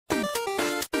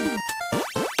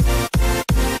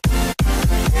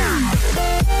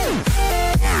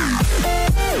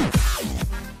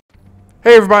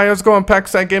Hey everybody, how's it going?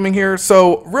 Pakistan Gaming here.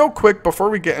 So real quick,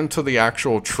 before we get into the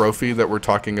actual trophy that we're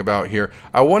talking about here,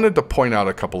 I wanted to point out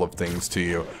a couple of things to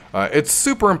you. It's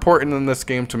super important in this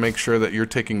game to make sure that you're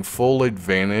taking full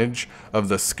advantage of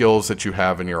the skills that you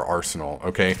have in your arsenal,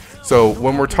 okay? So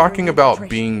when we're talking about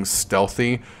being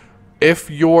stealthy, if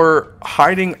you're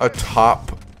hiding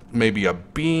atop maybe a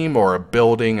beam or a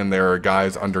building and there are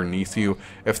guys underneath you,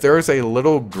 if there is a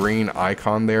little green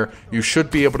icon there, you should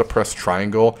be able to press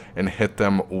triangle and hit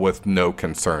them with no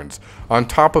concerns. On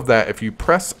top of that, if you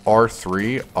press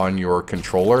R3 on your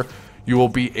controller, you will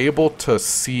be able to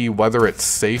see whether it's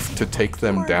safe to take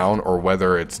them down or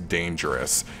whether it's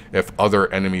dangerous if other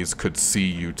enemies could see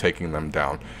you taking them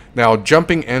down. Now,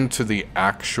 jumping into the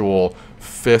actual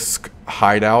Fisk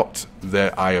hideout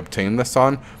that I obtained this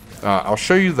on, I'll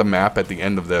show you the map at the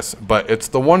end of this, but it's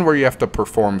the one where you have to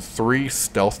perform 3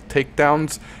 stealth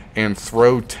takedowns and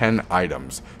throw 10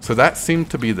 items. So that seemed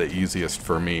to be the easiest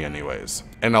for me anyways.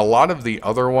 And a lot of the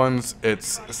other ones,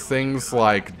 it's things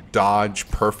like dodge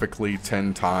perfectly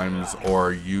 10 times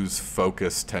or use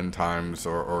focus 10 times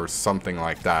or something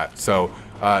like that. So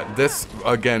this,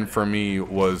 again, for me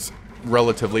was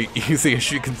relatively easy.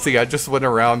 As you can see, I just went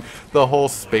around the whole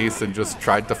space and just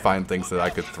tried to find things that I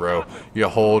could throw. You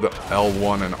hold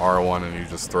L1 and R1 and you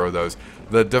just throw those.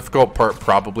 The difficult part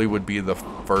probably would be the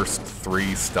first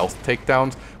 3 stealth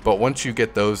takedowns, but once you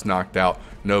get those knocked out,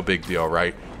 no big deal,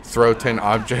 right? Throw 10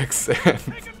 objects.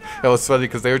 It was funny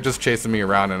because they were just chasing me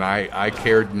around and I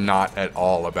cared not at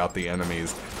all about the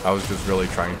enemies. I was just really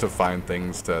trying to find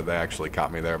things to, they actually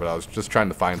caught me there, but I was just trying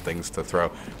to find things to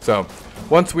throw. So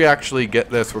once we actually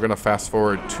get this, we're going to fast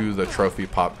forward to the trophy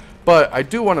pop. But I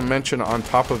do want to mention on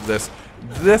top of this,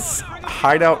 this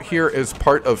hideout here is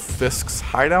part of Fisk's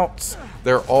hideouts.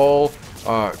 They're all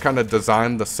kind of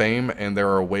designed the same, and there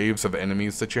are waves of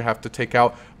enemies that you have to take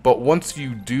out. But once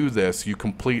you do this, you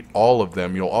complete all of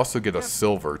them, you'll also get a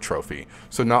silver trophy.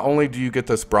 So not only do you get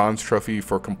this bronze trophy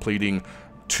for completing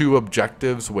 2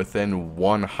 objectives within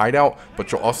 1 hideout,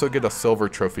 but you'll also get a silver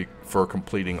trophy for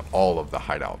completing all of the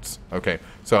hideouts. Okay,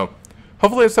 so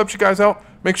hopefully this helps you guys out.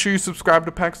 Make sure you subscribe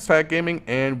to Pakistan Gaming,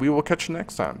 and we will catch you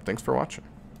next time. Thanks for watching.